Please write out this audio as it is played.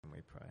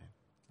we pray.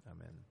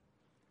 Amen.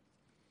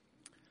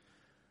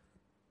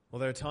 Well,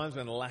 there are times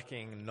when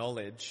lacking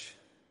knowledge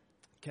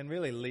can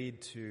really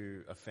lead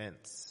to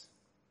offense.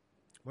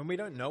 When we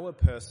don't know a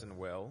person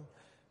well,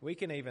 we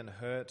can even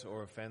hurt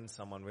or offend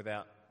someone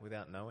without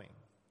knowing.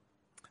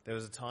 There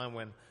was a time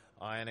when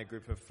I and a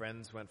group of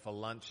friends went for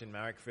lunch in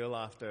Marrickville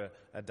after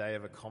a day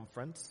of a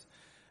conference,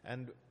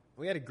 and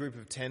we had a group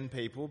of 10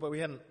 people, but we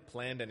hadn't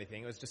planned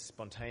anything. It was just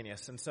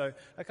spontaneous. And so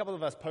a couple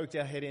of us poked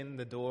our head in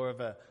the door of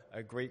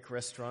a Greek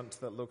restaurant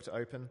that looked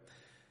open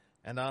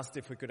and asked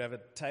if we could have a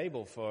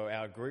table for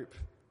our group.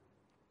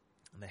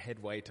 And the head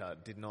waiter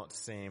did not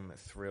seem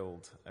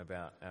thrilled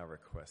about our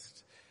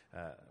request.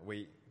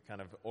 We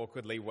kind of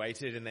awkwardly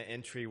waited in the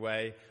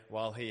entryway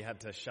while he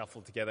had to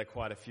shuffle together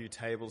quite a few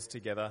tables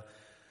together.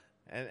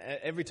 And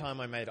every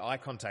time I made eye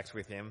contact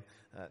with him,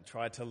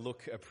 tried to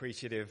look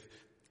appreciative,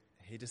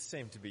 he just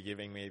seemed to be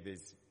giving me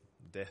these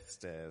death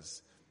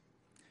stares.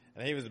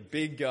 And he was a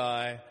big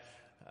guy,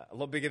 a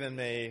lot bigger than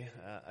me,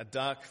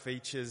 dark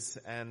features,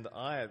 and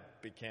I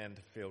began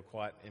to feel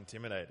quite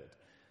intimidated.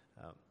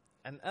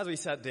 And as we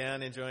sat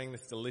down enjoying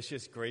this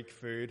delicious Greek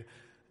food,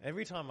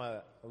 every time I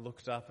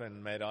looked up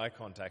and made eye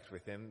contact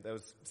with him, there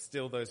was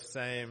still this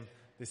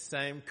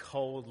same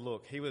cold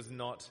look. He was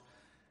not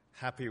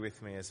happy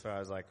with me as far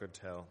as I could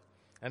tell.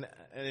 And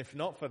if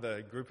not for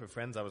the group of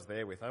friends I was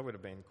there with, I would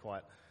have been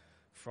quite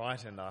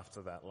frightened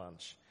after that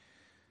lunch.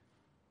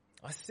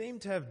 I seem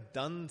to have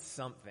done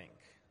something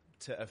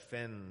to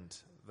offend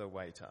the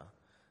waiter.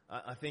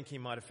 I think he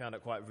might have found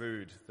it quite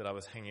rude that I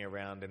was hanging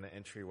around in the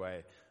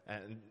entryway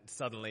and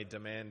suddenly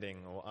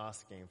demanding or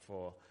asking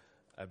for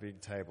a big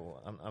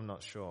table. I'm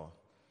not sure.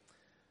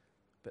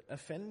 But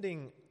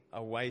offending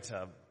a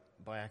waiter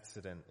by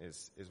accident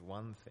is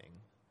one thing.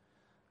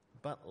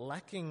 But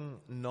lacking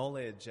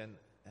knowledge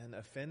and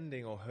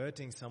offending or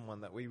hurting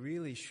someone that we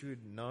really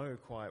should know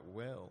quite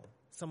well,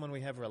 someone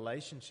we have a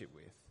relationship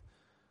with,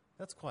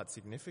 that's quite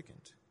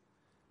significant.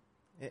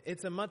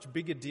 It's a much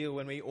bigger deal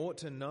when we ought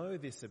to know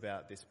this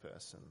about this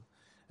person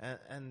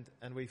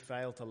and we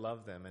fail to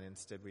love them and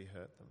instead we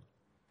hurt them.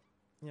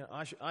 You know,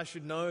 I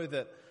should know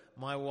that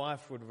my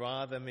wife would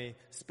rather me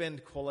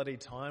spend quality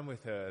time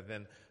with her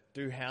than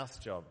do house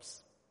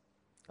jobs.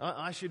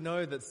 I should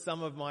know that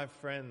some of my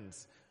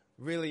friends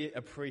really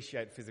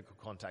appreciate physical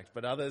contact,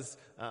 but others,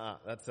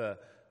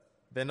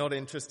 they're not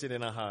interested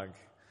in a hug.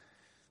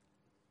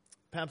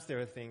 Perhaps there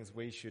are things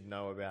we should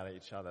know about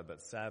each other,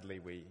 but sadly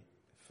we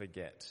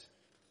forget.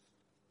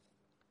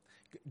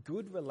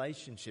 Good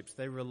relationships,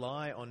 they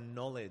rely on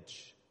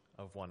knowledge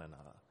of one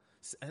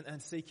another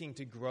and seeking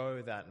to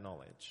grow that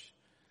knowledge.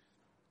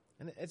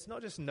 And it's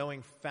not just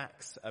knowing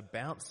facts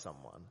about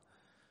someone,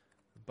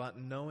 but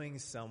knowing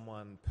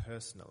someone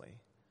personally.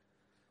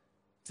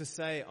 To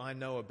say, I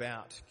know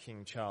about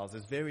King Charles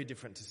is very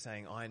different to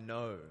saying, I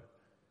know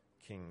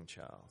King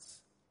Charles.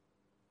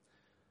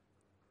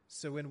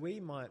 So when we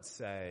might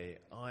say,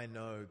 I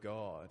know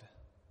God,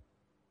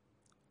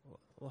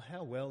 well,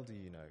 how well do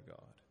you know God?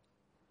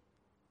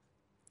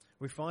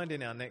 We find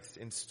in our next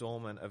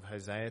installment of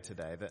Hosea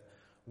today that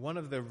one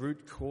of the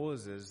root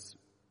causes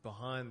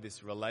behind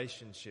this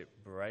relationship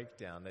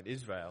breakdown that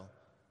Israel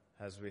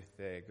has with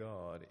their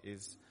God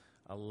is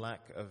a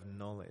lack of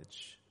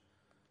knowledge.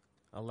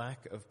 A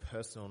lack of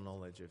personal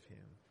knowledge of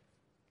him.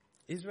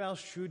 Israel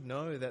should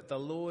know that the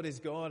Lord is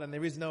God and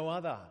there is no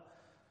other.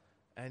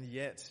 And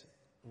yet,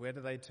 where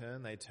do they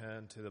turn? They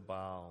turn to the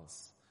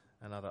Baals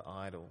and other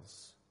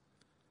idols.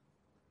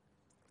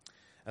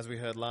 As we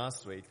heard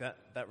last week,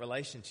 that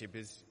relationship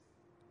is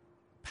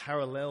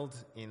paralleled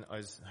in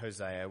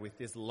Hosea with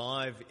this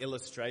live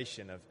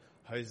illustration of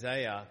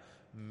Hosea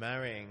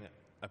marrying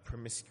a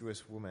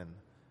promiscuous woman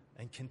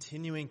and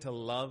continuing to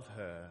love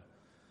her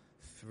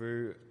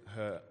through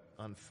her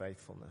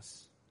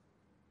unfaithfulness.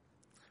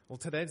 Well,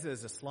 today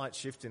there's a slight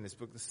shift in this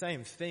book, the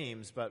same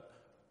themes, but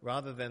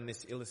rather than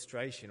this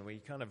illustration, we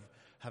kind of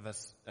have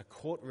a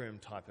courtroom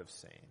type of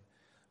scene.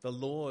 The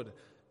Lord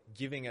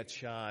giving a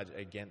charge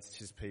against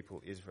his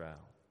people Israel,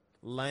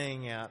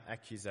 laying out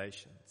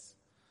accusations.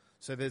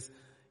 So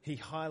he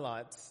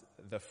highlights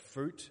the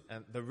root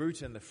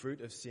and the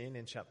fruit of sin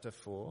in chapter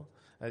 4.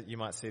 You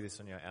might see this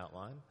on your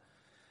outline.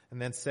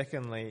 And then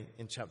secondly,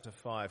 in chapter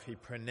 5, he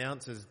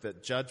pronounces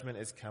that judgment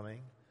is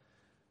coming.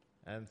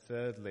 And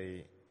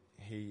thirdly,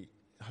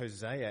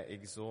 Hosea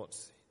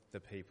exhorts the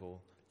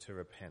people to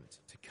repent,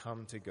 to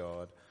come to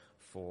God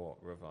for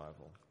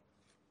revival.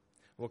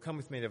 Well, come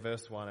with me to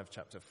verse 1 of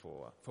chapter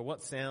 4. For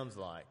what sounds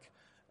like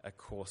a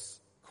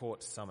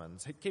court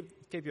summons.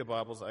 Keep your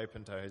Bibles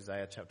open to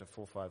Hosea chapter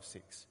 4, 5,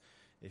 6,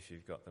 if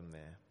you've got them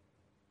there.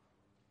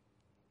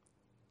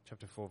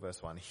 Chapter 4,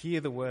 verse 1. Hear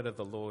the word of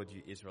the Lord,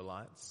 you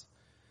Israelites,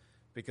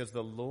 because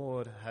the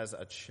Lord has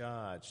a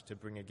charge to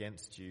bring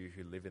against you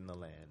who live in the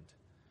land.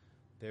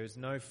 There is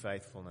no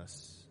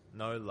faithfulness,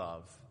 no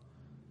love,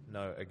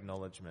 no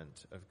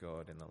acknowledgement of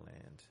God in the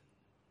land.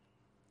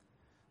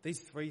 These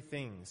three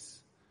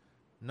things,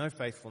 no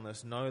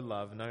faithfulness, no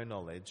love, no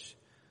knowledge,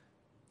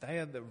 they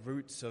are the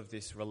roots of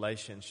this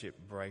relationship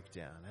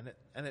breakdown.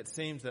 And it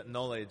seems that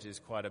knowledge is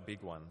quite a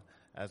big one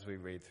as we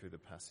read through the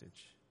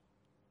passage.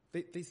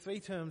 These three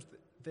terms,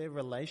 they're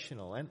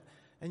relational.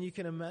 And you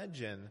can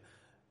imagine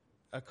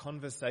a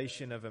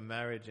conversation of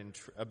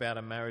about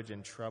a marriage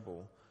in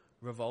trouble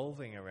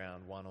revolving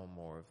around one or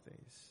more of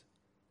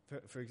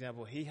these. For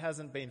example, he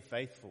hasn't been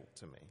faithful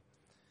to me.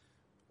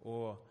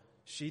 Or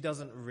she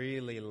doesn't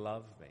really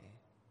love me.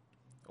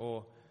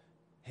 Or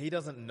he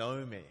doesn't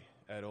know me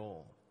at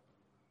all.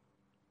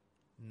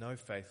 No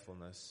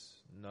faithfulness,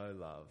 no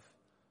love,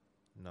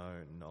 no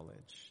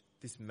knowledge.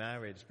 This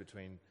marriage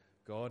between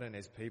God and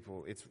his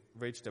people, it's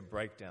reached a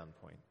breakdown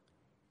point.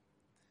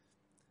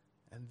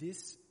 And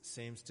this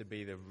seems to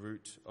be the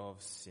root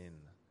of sin.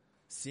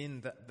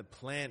 Sin, that the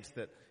plant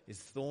that is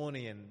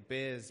thorny and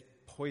bears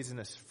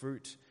poisonous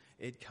fruit,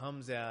 it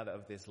comes out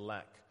of this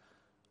lack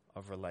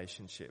of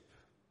relationship.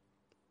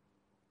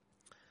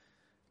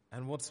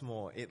 And what's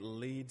more, it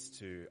leads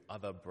to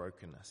other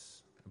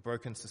brokenness. A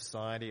broken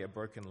society, a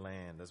broken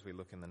land, as we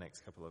look in the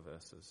next couple of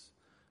verses.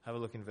 Have a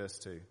look in verse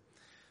 2.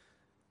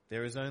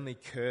 There is only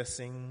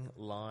cursing,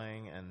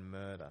 lying, and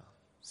murder,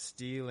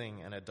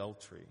 stealing and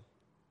adultery.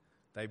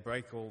 They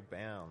break all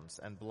bounds,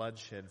 and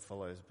bloodshed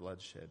follows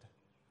bloodshed.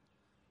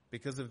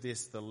 Because of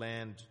this, the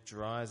land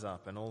dries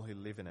up, and all who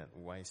live in it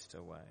waste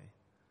away.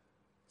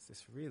 It's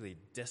this really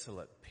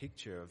desolate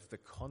picture of the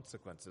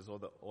consequences or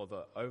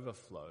the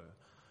overflow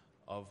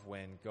of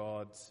when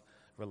God's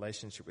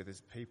relationship with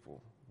his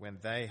people, when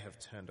they have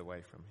turned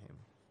away from him.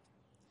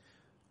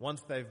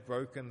 Once they've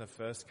broken the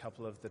first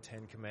couple of the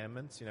 10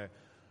 commandments,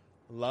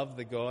 love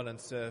God and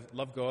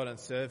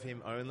serve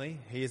him only.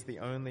 He is the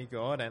only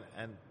God,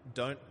 and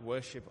don't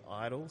worship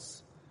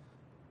idols.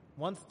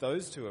 Once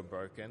those two are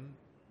broken,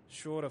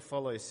 sure to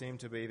follow seem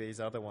to be these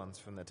other ones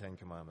from the 10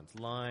 commandments: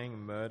 lying,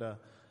 murder,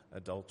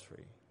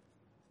 adultery.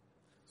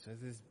 So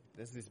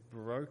there's this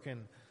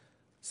broken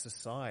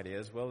society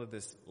as well as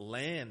this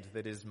land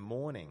that is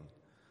mourning.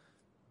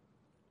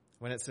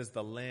 When it says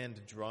the land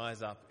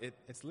dries up,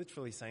 it's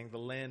literally saying the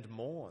land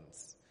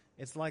mourns.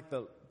 It's like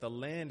the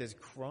land is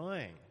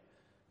crying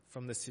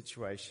from the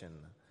situation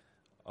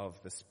of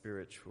the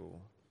spiritual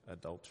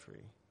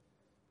adultery.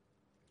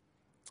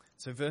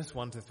 So verse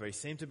 1 to 3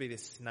 seem to be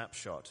this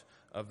snapshot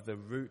of the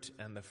root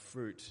and the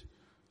fruit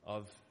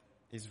of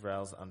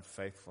Israel's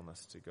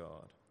unfaithfulness to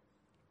God.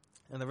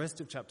 And the rest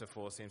of chapter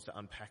 4 seems to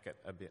unpack it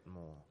a bit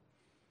more.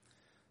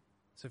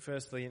 So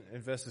firstly,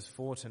 in verses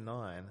 4 to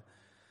 9,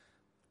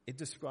 it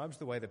describes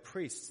the way the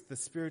priests, the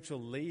spiritual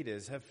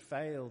leaders, have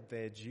failed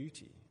their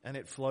duty, and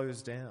it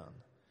flows down.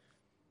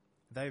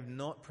 They've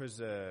not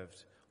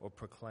preserved or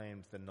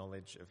proclaimed the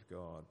knowledge of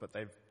God, but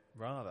they've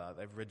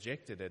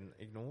rejected it and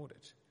ignored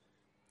it.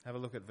 Have a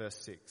look at verse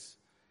 6.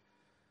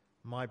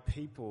 My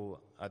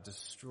people are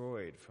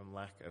destroyed from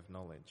lack of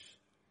knowledge.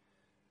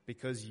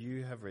 Because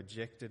you have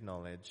rejected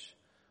knowledge,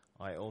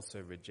 I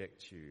also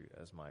reject you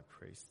as my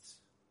priests.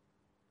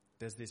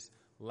 There's this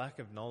lack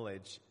of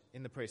knowledge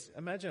in the priests.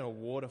 Imagine a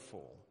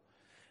waterfall,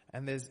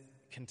 and there's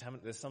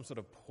some sort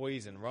of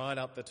poison right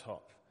up the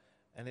top,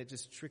 and it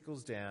just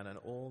trickles down, and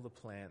all the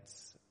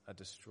plants are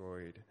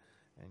destroyed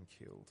and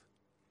killed.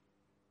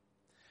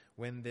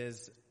 When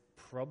there's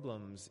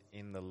problems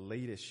in the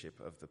leadership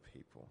of the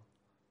people,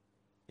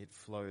 it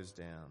flows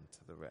down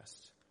to the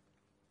rest.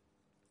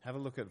 Have a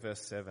look at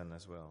verse 7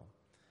 as well.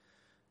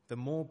 The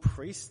more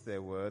priests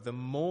there were, the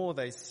more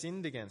they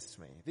sinned against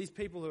me. These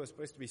people who are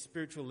supposed to be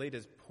spiritual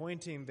leaders,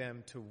 pointing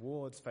them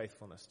towards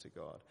faithfulness to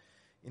God.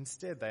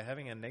 Instead, they're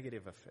having a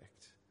negative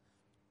effect.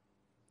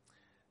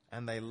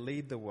 And they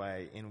lead the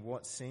way in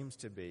what seems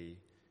to be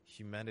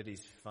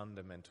humanity's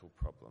fundamental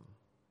problem.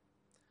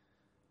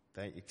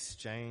 They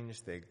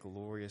exchange their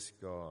glorious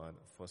God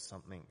for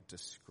something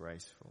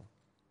disgraceful.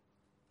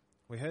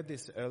 We heard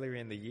this earlier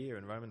in the year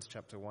in Romans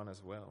chapter 1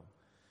 as well.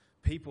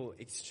 People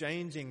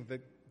exchanging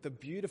the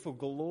beautiful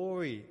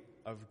glory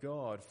of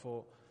God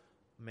for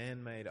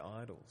man-made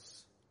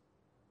idols.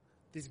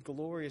 This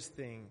glorious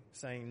thing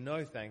saying,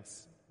 no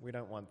thanks, we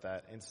don't want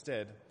that.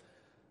 Instead,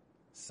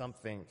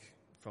 something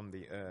from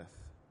the earth,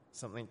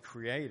 something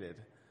created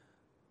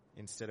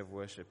instead of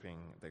worshipping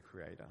the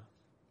Creator.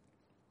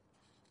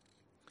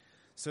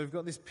 So we've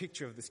got this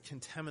picture of this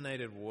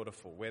contaminated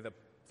waterfall where the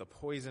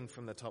poison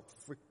from the top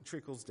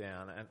trickles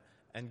down,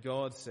 and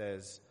God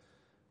says,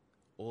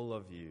 all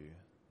of you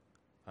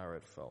are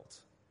at fault.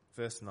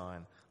 Verse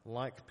 9,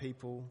 like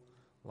people,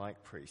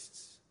 like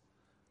priests,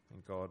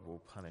 and God will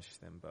punish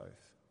them both.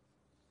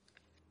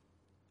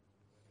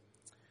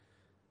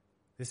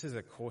 This is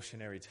a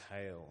cautionary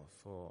tale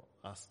for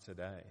us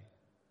today.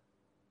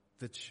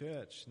 The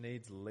church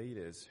needs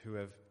leaders who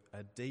have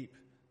a deep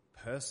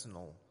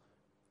personal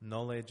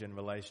knowledge and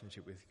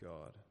relationship with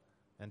God,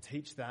 and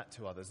teach that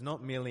to others,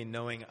 not merely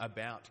knowing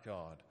about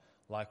God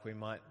like we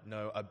might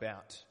know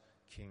about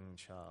King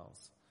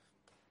Charles.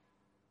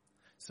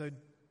 So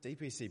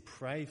DPC,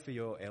 pray for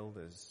your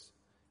elders,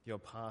 your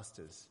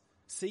pastors.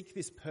 Seek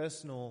this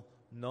personal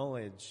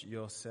knowledge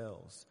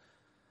yourselves,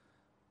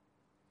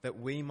 that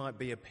we might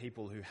be a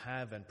people who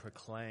have and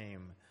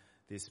proclaim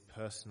this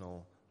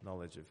personal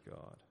knowledge of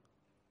God.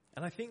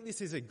 And I think this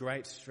is a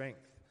great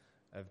strength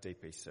of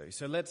DPC.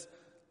 So let's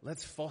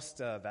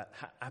foster that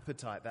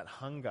appetite, that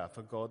hunger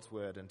for God's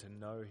word and to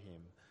know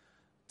him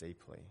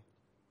deeply.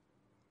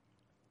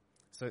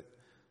 So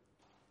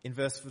in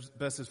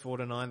verses 4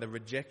 to 9, the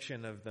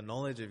rejection of the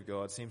knowledge of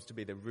God seems to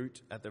be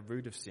at the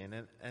root of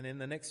sin. And in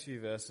the next few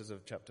verses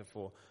of chapter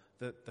 4,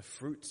 the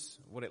fruits,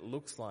 what it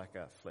looks like,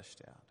 are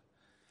fleshed out.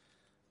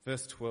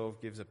 Verse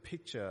 12 gives a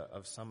picture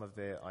of some of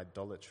their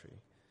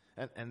idolatry.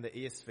 And the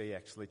ESV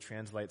actually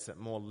translates it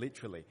more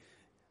literally.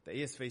 The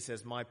ESV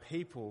says, "My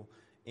people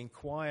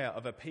inquire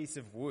of a piece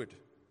of wood,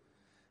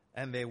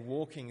 and their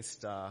walking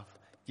staff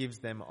gives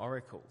them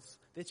oracles."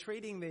 They're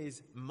treating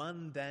these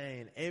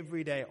mundane,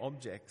 everyday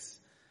objects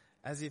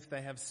as if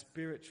they have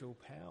spiritual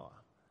power.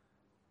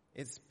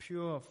 It's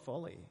pure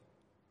folly.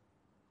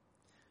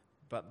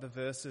 But the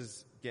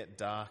verses get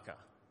darker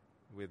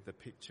with the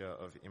picture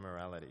of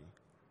immorality.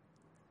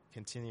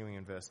 Continuing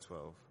in verse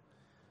 12.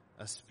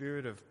 "A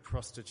spirit of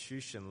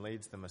prostitution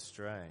leads them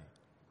astray.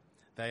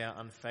 They are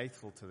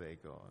unfaithful to their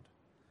God.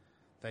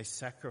 They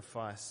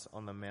sacrifice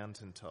on the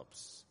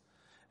mountaintops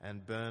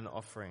and burn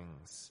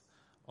offerings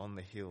on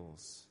the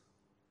hills."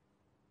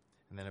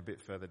 And then a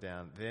bit further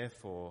down,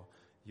 "Therefore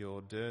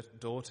your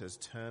daughters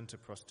turn to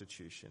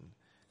prostitution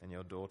and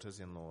your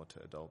daughters-in-law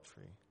to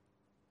adultery."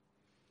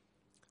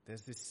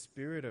 There's this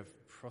spirit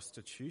of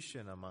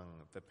prostitution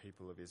among the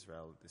people of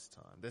Israel at this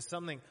time. There's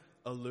something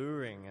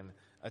alluring and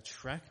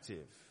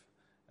attractive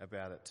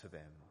about it to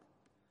them.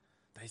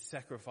 They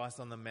sacrifice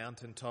on the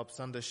mountaintops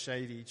under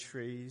shady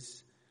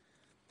trees.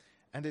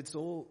 And it's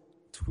all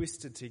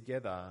twisted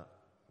together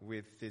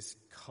with this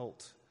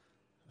cult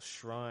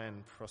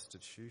shrine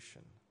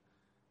prostitution.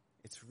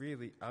 It's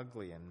really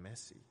ugly and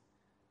messy.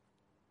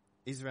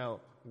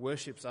 Israel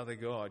worships other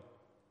gods,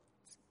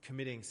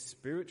 committing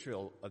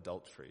spiritual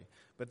adultery.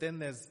 But then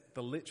there's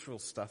the literal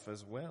stuff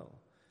as well.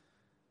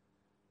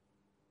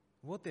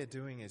 What they're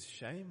doing is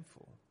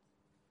shameful.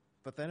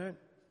 But they don't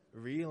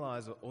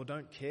realize or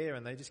don't care,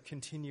 and they just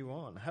continue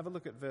on. Have a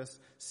look at verse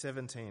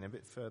 17, a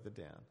bit further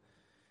down.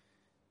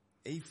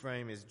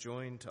 "Ephraim is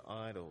joined to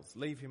idols.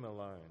 Leave him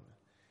alone.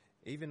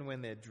 Even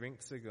when their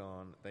drinks are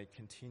gone, they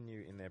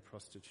continue in their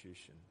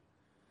prostitution.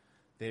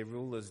 Their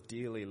rulers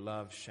dearly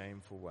love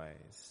shameful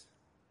ways."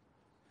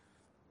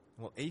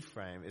 Well,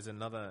 Ephraim is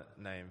another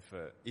name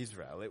for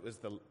Israel. It was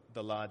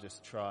the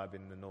largest tribe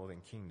in the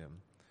northern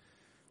kingdom.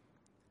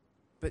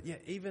 But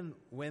yet, even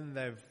when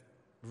they've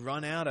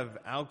run out of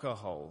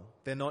alcohol,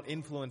 they're not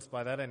influenced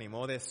by that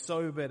anymore. They're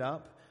sobered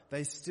up.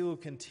 They still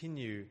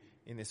continue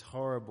in this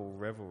horrible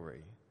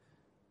revelry.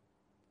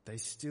 They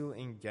still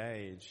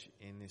engage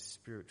in this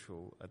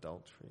spiritual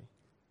adultery.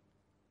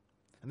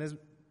 And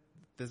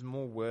there's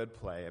more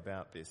wordplay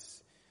about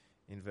this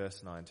in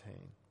verse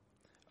 19.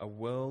 "A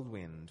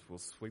whirlwind will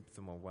sweep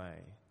them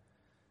away,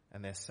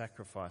 and their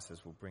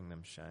sacrifices will bring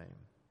them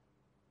shame."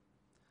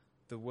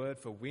 The word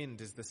for wind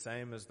is the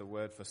same as the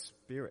word for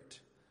spirit.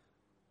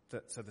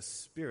 So the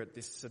spirit,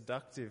 this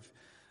seductive,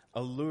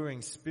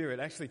 alluring spirit,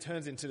 actually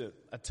turns into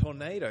a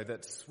tornado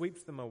that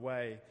sweeps them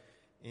away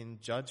in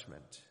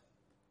judgment.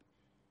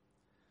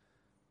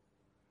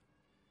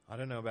 I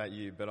don't know about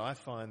you, but I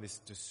find this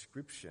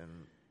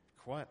description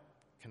quite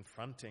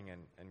confronting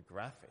and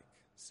graphic,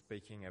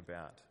 speaking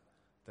about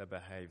the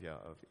behavior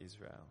of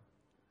Israel.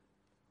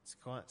 It's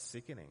quite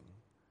sickening.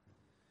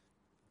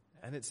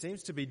 And it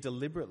seems to be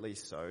deliberately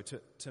so,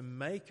 to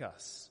make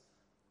us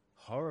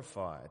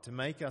horrified, to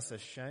make us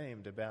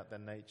ashamed about the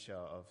nature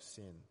of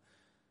sin.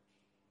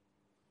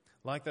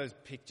 Like those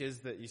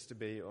pictures that used to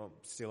be, or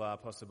still are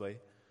possibly,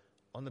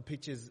 on the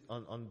pictures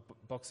on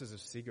boxes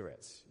of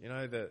cigarettes. You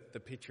know, the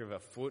picture of a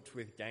foot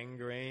with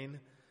gangrene.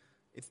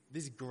 It's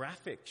this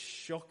graphic,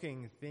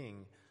 shocking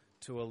thing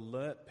to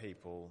alert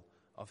people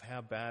of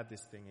how bad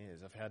this thing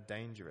is, of how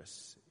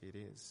dangerous it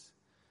is.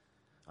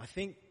 I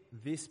think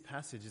this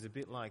passage is a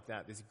bit like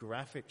that, this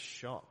graphic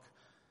shock.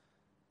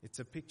 It's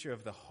a picture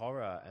of the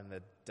horror and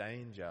the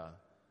danger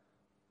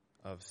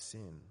of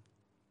sin.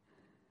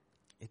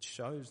 It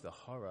shows the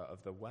horror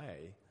of the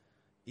way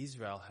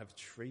Israel have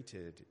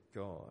treated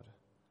God.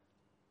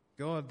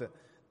 God,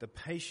 the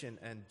patient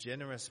and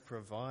generous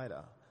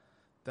provider,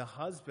 the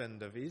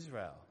husband of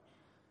Israel.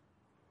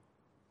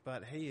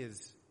 But he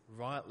is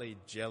rightly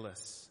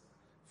jealous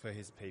for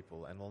his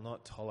people and will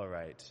not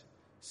tolerate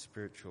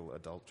spiritual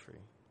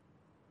adultery.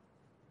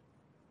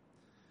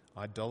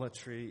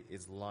 Idolatry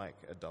is like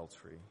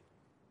adultery.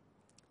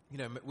 You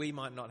know, we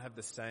might not have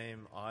the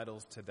same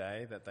idols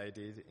today that they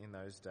did in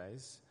those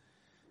days,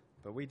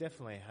 but we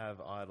definitely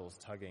have idols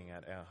tugging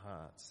at our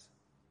hearts.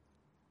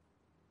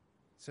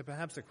 So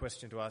perhaps a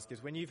question to ask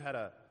is, when you've had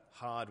a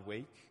hard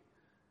week,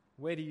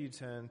 where do you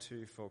turn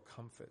to for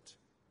comfort?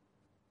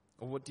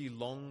 Or what do you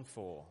long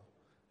for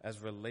as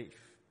relief?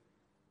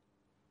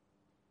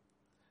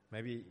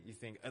 Maybe you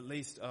think, at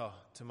least,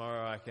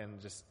 tomorrow I can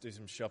just do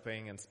some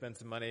shopping and spend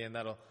some money and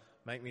that'll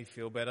make me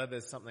feel better.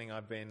 There's something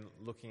I've been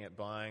looking at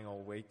buying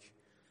all week.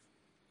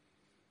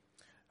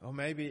 Or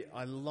maybe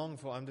I long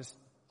for,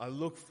 I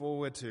look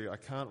forward to, I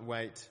can't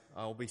wait,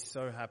 I'll be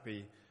so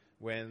happy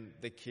when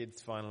the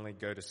kids finally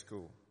go to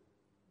school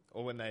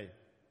or when they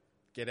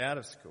get out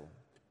of school.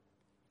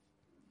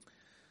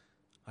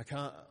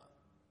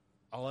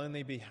 I'll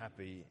only be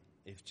happy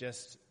if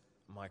just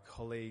my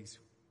colleagues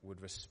would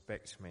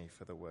respect me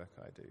for the work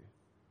I do.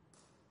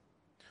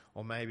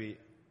 Or maybe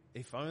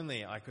if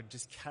only I could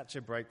just catch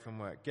a break from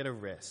work, get a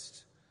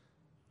rest.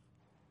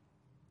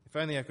 If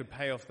only I could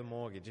pay off the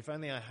mortgage. If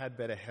only I had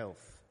better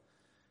health.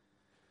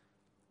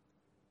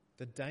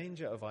 The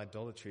danger of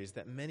idolatry is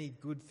that many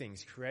good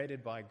things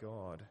created by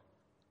God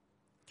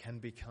can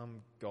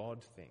become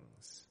God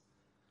things.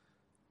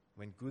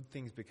 When good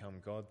things become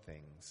God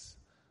things,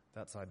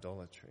 that's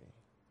idolatry.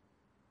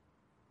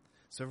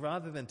 So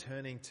rather than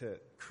turning to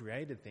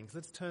created things,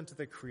 let's turn to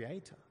the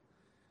Creator.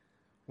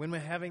 When we're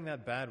having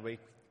that bad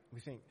week,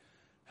 we think,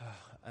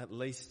 at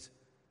least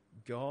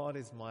God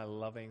is my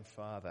loving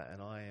Father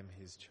and I am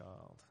His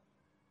child.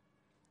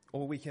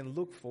 Or we can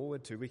look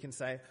forward to, we can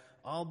say,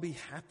 I'll be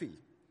happy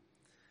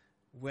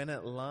when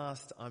at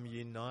last I'm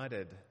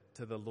united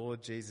to the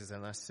Lord Jesus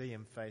and I see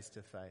Him face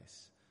to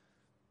face.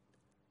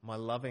 My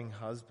loving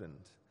husband,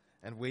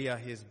 and we are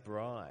His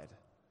bride.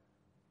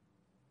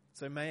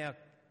 So may our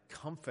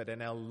comfort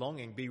and our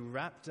longing be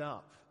wrapped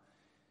up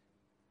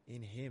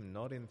in Him,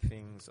 not in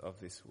things of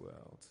this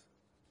world.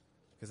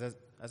 Because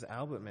as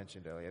Albert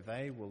mentioned earlier,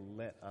 they will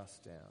let us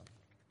down.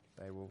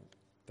 They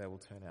will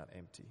turn out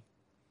empty.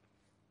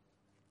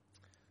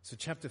 So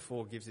chapter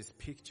 4 gives this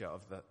picture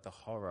of the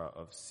horror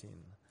of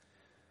sin.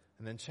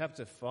 And then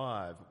chapter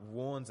 5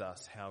 warns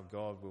us how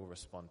God will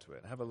respond to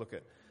it. Have a look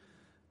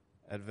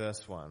at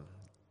verse 1.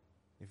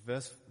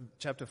 If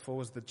chapter 4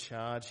 was the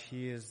charge,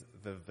 here's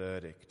the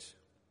verdict.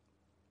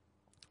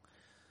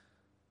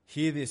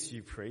 Hear this,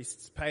 you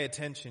priests. Pay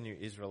attention, you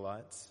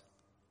Israelites.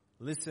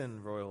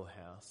 Listen, royal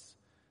house.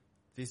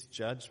 This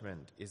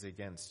judgment is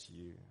against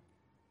you.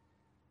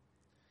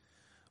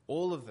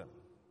 All of them,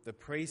 the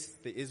priests,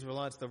 the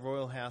Israelites, the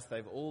royal house,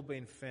 they've all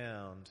been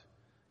found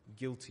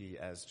guilty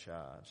as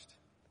charged.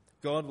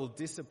 God will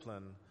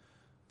discipline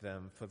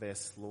them for their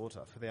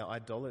slaughter, for their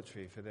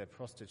idolatry, for their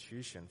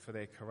prostitution, for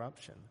their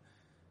corruption.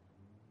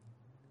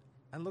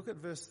 And look at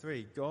verse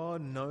 3.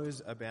 God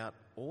knows about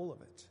all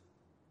of it.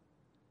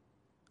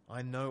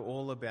 I know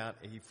all about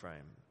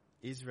Ephraim.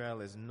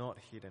 Israel is not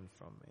hidden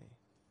from me.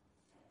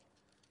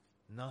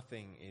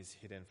 Nothing is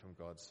hidden from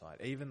God's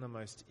sight, even the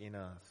most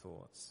inner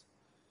thoughts.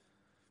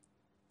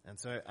 And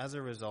so as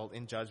a result,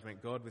 in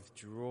judgment, God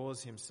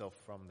withdraws Himself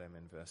from them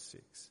in verse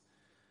 6.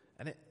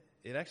 And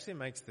it actually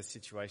makes the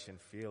situation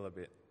feel a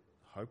bit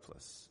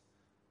hopeless.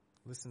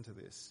 Listen to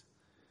this.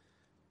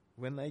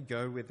 When they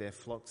go with their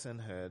flocks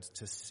and herds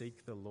to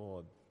seek the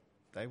Lord,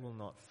 they will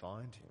not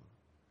find Him,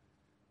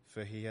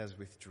 for He has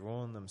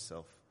withdrawn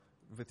Himself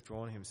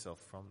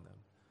from them.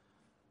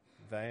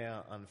 They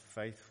are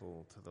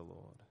unfaithful to the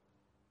Lord.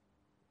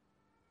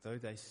 Though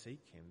they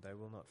seek Him, they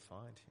will not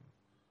find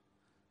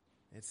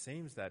Him. It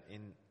seems that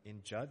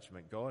in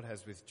judgment, God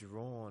has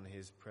withdrawn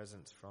His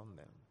presence from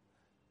them.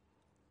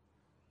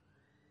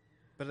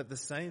 But at the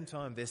same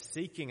time, their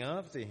seeking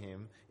after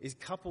Him is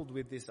coupled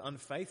with this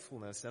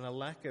unfaithfulness and a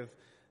lack of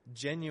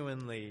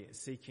genuinely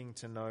seeking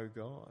to know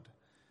God.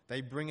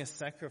 They bring a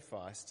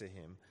sacrifice to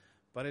Him,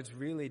 but it's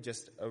really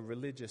just a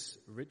religious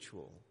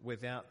ritual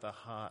without the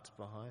heart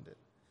behind it.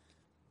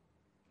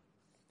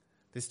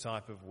 This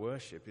type of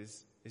worship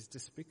is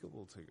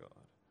despicable to God.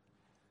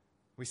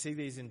 We see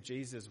these in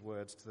Jesus'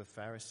 words to the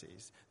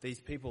Pharisees. These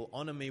people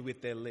honor me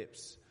with their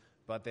lips,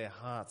 but their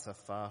hearts are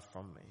far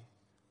from me.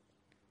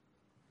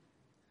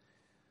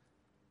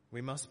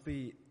 We must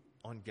be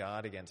on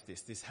guard against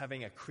this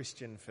having a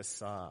Christian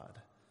facade.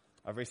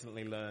 I've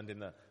recently learned in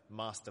the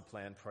master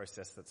plan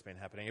process that's been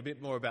happening a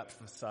bit more about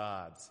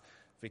facades,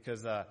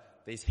 because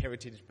these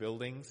heritage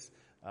buildings,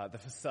 the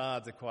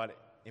facades are quite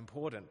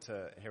important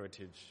to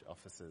heritage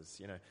officers.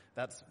 You know,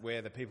 that's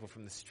where the people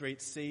from the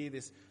street see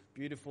this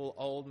beautiful,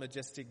 old,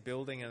 majestic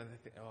building and they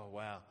think, oh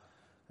wow,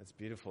 that's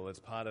beautiful. It's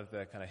part of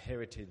the kind of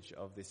heritage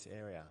of this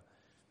area.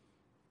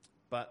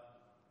 But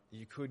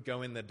you could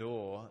go in the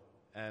door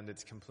and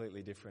it's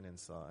completely different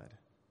inside.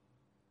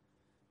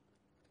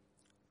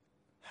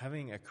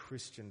 Having a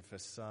Christian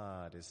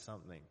facade is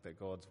something that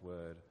God's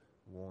word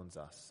warns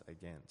us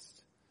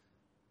against.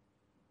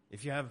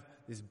 If you have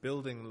this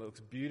building that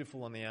looks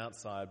beautiful on the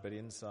outside, but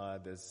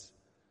inside there's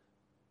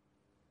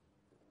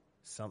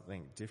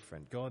something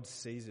different. God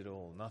sees it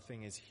all.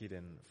 Nothing is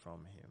hidden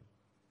from Him.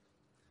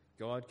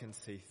 God can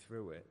see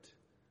through it,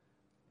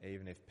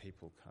 even if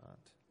people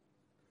can't.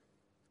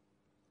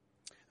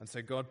 And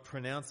so God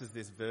pronounces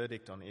this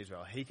verdict on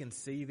Israel. He can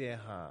see their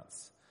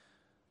hearts.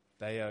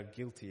 They are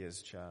guilty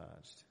as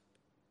charged.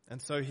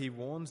 And so He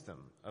warns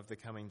them of the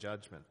coming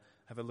judgment.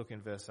 Have a look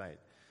in verse 8.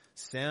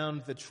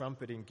 Sound the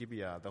trumpet in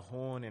Gibeah, the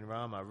horn in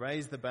Ramah.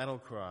 Raise the battle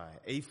cry.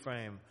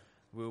 Ephraim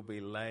will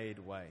be laid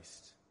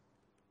waste.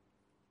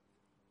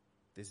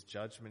 This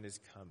judgment is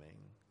coming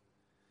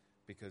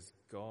because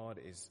God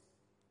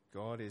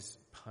is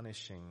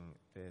punishing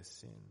their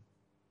sin.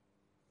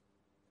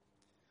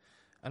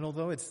 And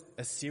although it's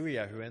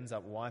Assyria who ends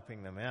up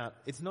wiping them out,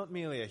 it's not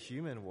merely a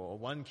human war,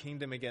 one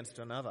kingdom against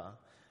another,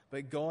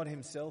 but God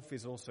himself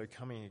is also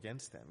coming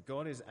against them.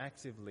 God is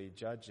actively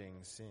judging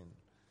sin.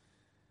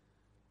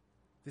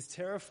 This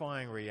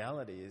terrifying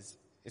reality is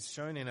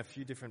shown in a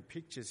few different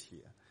pictures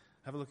here.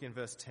 Have a look in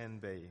verse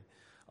 10b.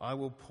 I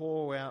will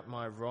pour out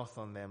my wrath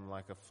on them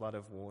like a flood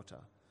of water.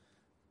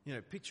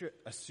 Picture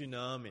a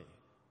tsunami,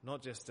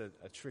 not just a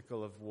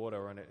trickle of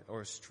water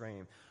or a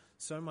stream.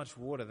 So much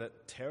water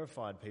that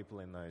terrified people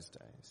in those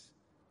days.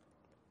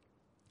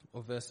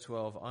 Or verse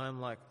 12, I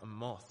am like a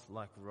moth,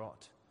 like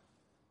rot.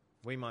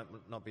 We might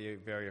not be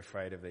very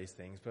afraid of these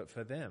things, but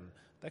for them,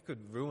 that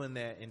could ruin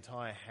their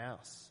entire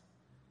house.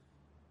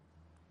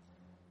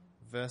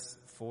 Verse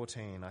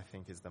 14, I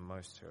think, is the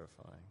most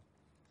terrifying.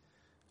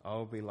 I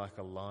will be like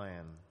a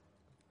lion.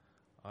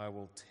 I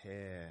will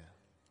tear.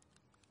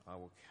 I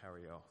will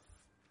carry off.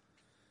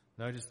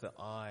 Notice the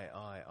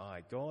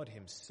I. God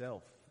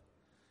himself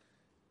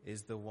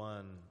is the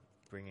one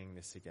bringing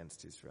this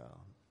against Israel.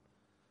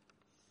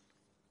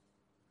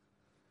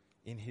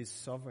 In his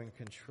sovereign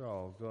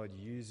control, God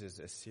uses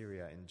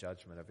Assyria in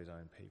judgment of his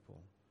own people.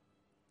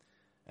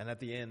 And at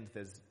the end,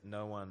 there's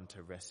no one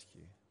to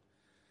rescue.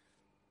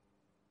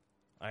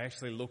 I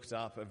actually looked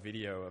up a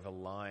video of a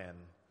lion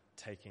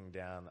taking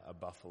down a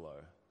buffalo.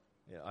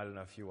 I don't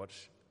know if you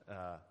watch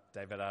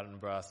David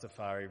Attenborough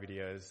safari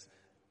videos.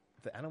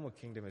 The animal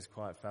kingdom is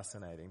quite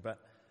fascinating. But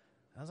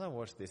as I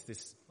watched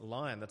this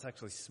lion that's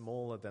actually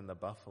smaller than the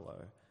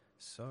buffalo,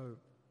 so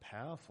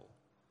powerful.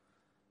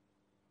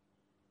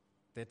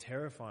 They're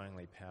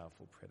terrifyingly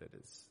powerful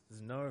predators.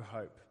 There's no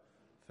hope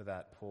for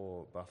that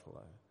poor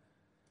buffalo.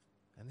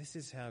 And this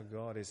is how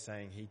God is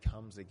saying he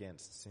comes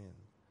against sin.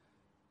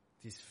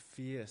 This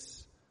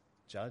fierce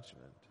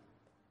judgment,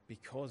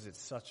 because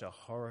it's such a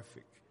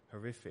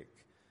horrific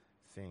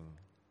thing.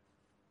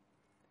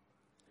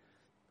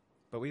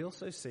 But we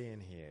also see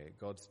in here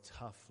God's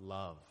tough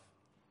love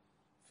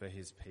for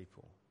his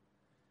people.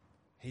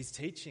 He's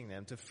teaching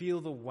them to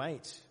feel the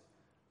weight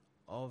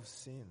of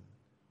sin.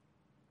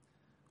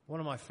 One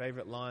of my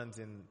favourite lines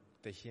in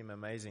the hymn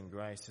Amazing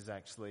Grace is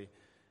actually,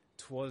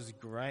 "'Twas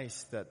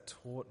grace that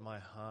taught my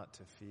heart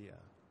to fear,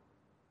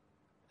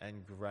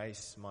 and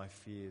grace my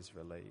fears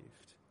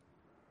relieved."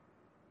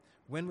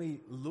 When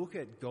we look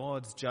at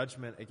God's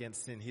judgment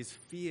against sin, his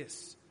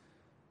fierce,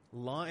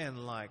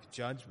 lion-like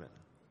judgment,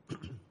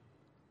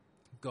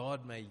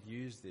 God may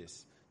use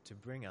this to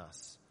bring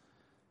us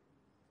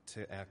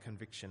to our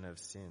conviction of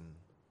sin.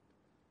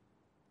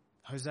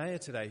 Hosea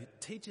today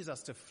teaches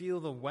us to feel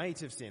the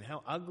weight of sin,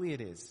 how ugly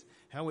it is,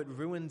 how it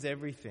ruins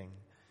everything,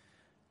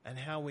 and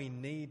how we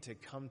need to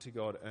come to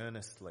God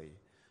earnestly,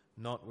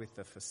 not with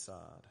the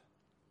facade.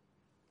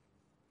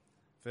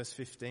 Verse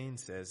 15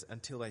 says,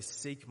 until they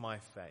seek my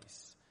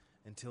face,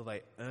 until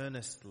they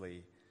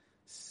earnestly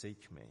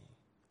seek me.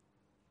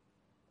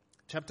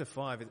 Chapter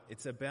 5,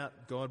 it's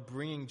about God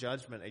bringing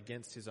judgment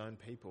against his own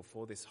people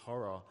for this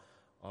horror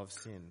of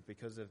sin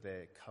because of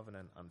their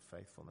covenant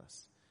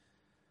unfaithfulness.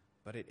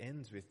 But it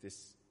ends with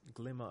this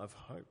glimmer of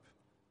hope.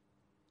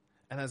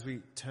 And as we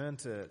turn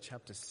to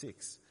chapter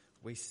 6,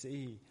 we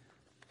see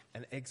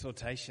an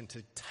exhortation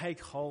to take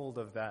hold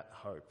of that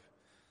hope.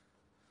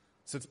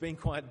 So it's been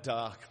quite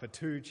dark for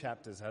 2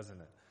 chapters,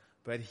 hasn't it?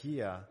 But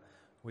here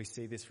we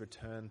see this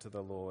return to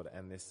the Lord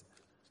and this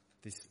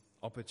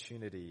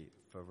opportunity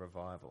for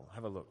revival.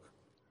 Have a look.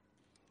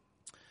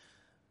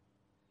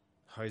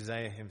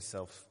 Hosea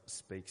himself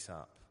speaks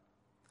up.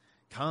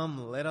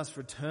 Come, let us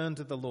return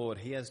to the Lord.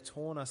 He has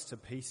torn us to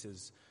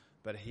pieces,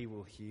 but he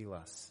will heal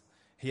us.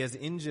 He has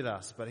injured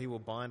us, but he will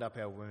bind up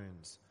our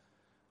wounds.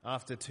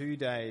 After 2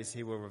 days,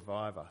 he will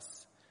revive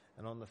us,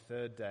 and on the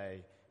 3rd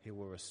day, he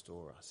will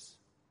restore us,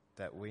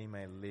 that we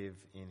may live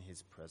in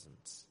his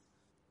presence.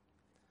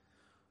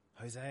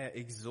 Hosea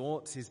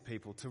exhorts his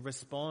people to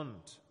respond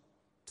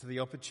to the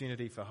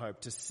opportunity for hope,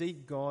 to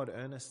seek God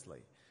earnestly,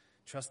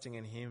 trusting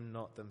in him,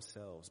 not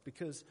themselves.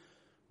 Because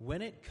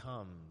when it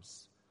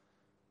comes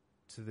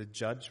to the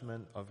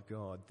judgment of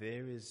God,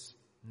 there is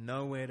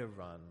nowhere to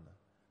run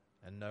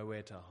and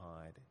nowhere to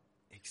hide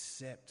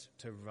except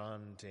to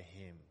run to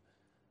him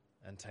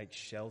and take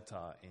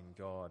shelter in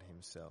God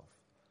himself.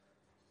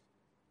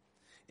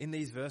 In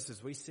these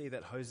verses, we see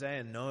that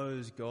Hosea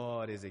knows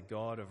God is a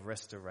God of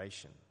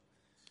restoration.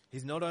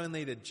 He's not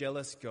only the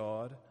jealous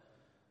God,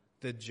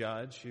 the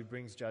judge who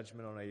brings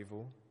judgment on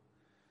evil,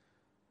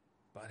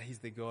 but he's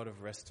the God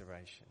of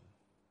restoration.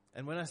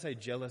 And when I say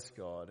jealous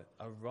God,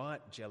 a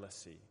right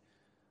jealousy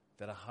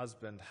that a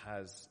husband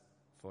has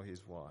for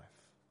his wife.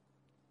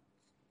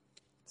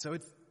 So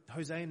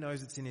Hosea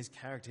knows it's in his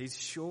character. He's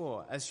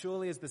sure, as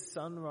surely as the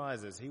sun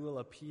rises, he will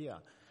appear.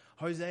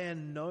 Hosea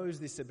knows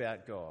this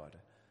about God.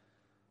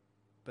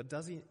 But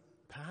does he?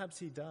 Perhaps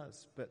he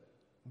does, but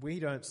we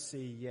don't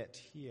see yet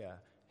here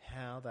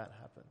how that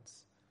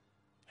happens.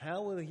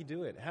 How will he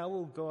do it? How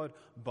will God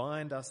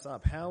bind us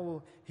up? How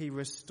will he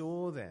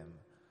restore them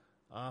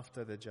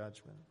after the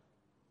judgment?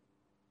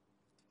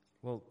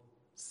 Well,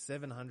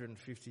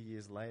 750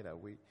 years later,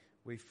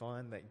 we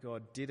find that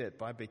God did it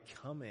by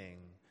becoming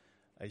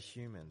a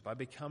human, by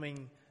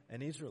becoming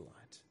an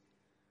Israelite.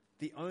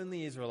 The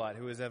only Israelite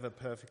who was ever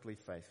perfectly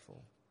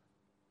faithful.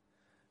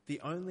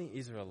 The only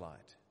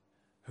Israelite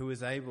who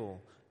was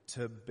able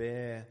to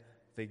bear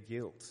the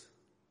guilt.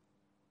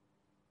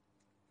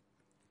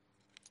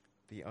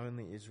 The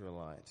only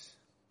Israelite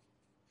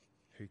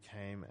who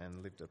came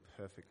and lived a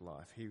perfect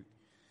life.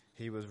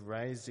 He was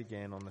raised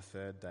again on the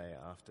third day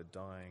after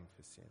dying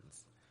for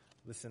sins.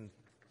 Listen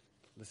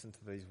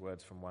to these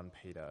words from 1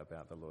 Peter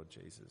about the Lord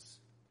Jesus.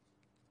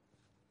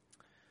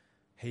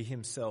 He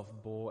himself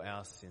bore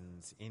our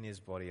sins in his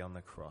body on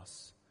the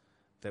cross,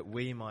 that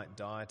we might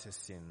die to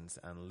sins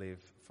and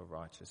live for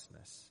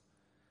righteousness.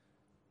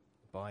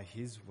 By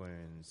his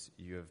wounds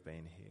you have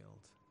been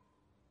healed.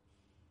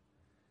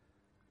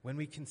 When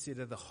we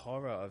consider the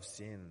horror of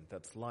sin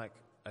that's like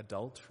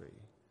adultery,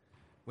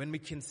 when we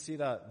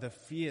consider the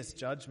fierce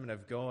judgment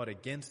of God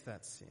against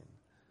that sin,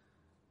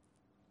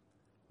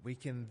 we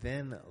can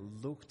then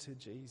look to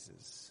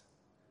Jesus,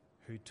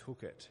 who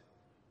took it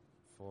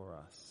for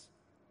us.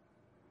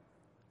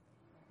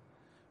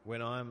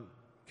 When I'm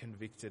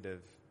convicted of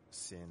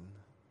sin,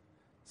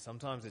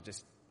 sometimes it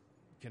just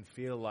can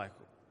feel like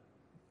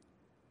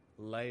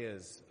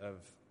layers of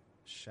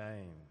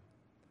shame,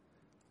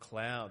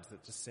 clouds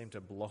that just seem to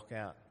block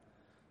out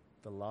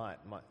the light,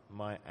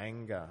 my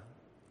anger,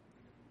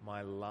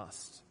 my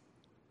lust,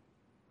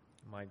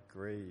 my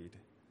greed.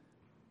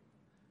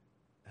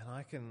 And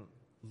I can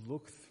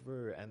look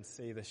through and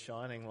see the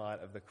shining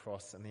light of the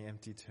cross and the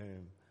empty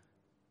tomb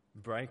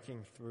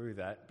breaking through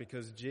that,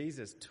 because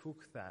Jesus took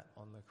that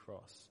on the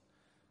cross.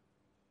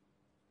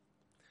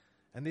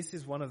 And this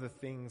is one of the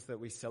things that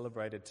we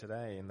celebrated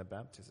today in the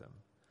baptism,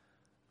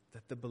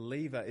 that the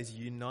believer is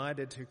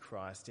united to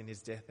Christ in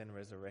his death and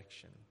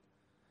resurrection,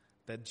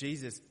 that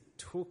Jesus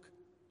took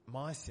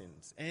my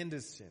sins and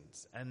his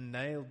sins and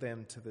nailed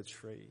them to the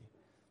tree.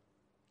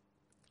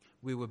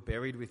 We were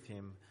buried with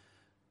him.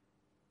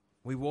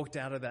 We walked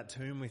out of that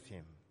tomb with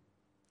him,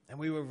 and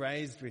we were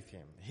raised with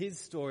him. His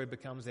story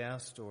becomes our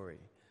story,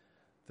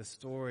 the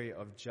story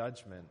of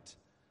judgment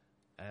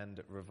and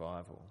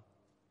revival.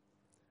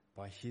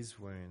 By his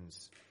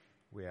wounds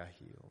we are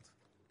healed.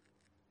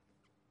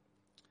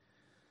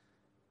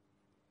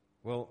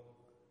 Well,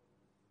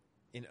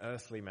 in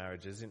earthly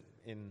marriages,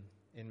 in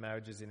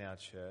marriages in our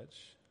church,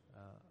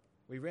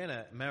 we ran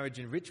a marriage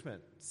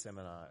enrichment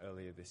seminar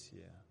earlier this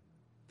year.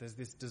 There's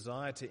this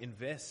desire to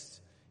invest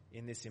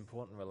in this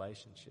important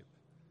relationship.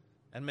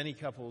 And many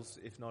couples,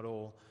 if not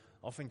all,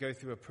 often go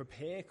through a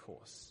prepare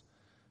course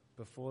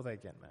before they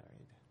get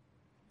married,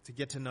 to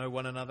get to know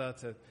one another,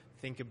 to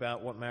think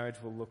about what marriage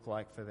will look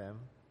like for them.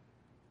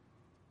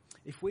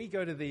 If we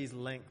go to these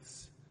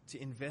lengths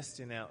to invest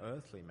in our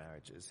earthly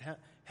marriages,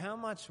 how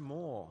much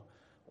more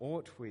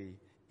ought we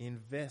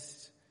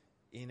invest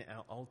in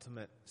our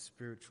ultimate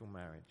spiritual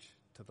marriage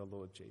to the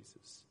Lord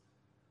Jesus?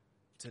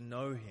 To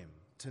know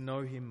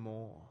him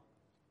more.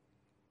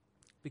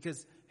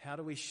 Because how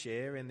do we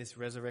share in this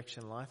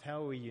resurrection life?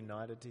 How are we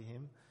united to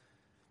him?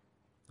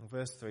 And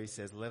verse 3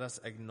 says, let us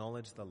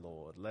acknowledge the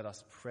Lord. Let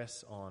us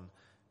press on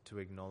to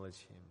acknowledge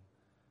him,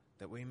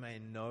 that we may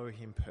know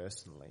him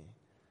personally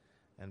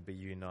and be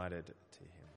united to him.